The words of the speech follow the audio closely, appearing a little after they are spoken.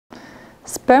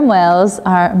Sperm whales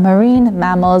are marine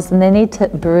mammals and they need to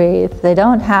breathe. They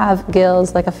don't have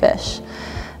gills like a fish.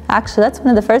 Actually, that's one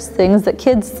of the first things that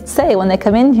kids say when they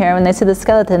come in here, when they see the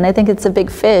skeleton. They think it's a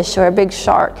big fish or a big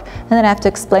shark, and then I have to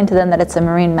explain to them that it's a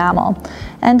marine mammal.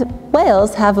 And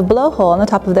whales have a blowhole on the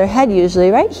top of their head, usually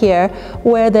right here,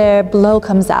 where their blow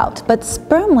comes out. But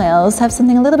sperm whales have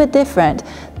something a little bit different.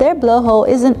 Their blowhole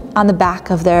isn't on the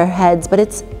back of their heads, but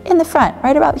it's in the front,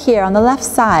 right about here on the left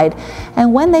side.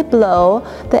 And when they blow,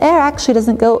 the air actually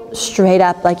doesn't go straight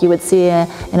up like you would see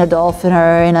in a dolphin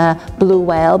or in a blue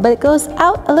whale, but it goes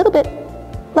out a little bit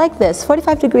like this,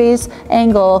 45 degrees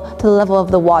angle to the level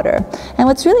of the water. And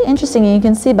what's really interesting, and you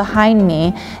can see behind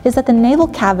me, is that the naval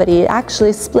cavity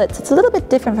actually splits. It's a little bit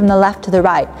different from the left to the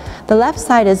right. The left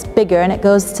side is bigger and it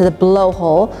goes to the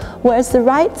blowhole, whereas the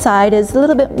right side is a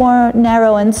little bit more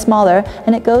narrow and smaller,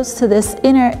 and it goes to this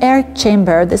inner air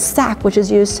chamber, this sac, which is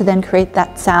used to then create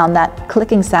that sound, that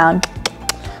clicking sound,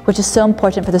 which is so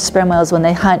important for the sperm whales when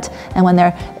they hunt and when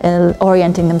they're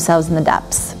orienting themselves in the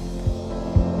depths.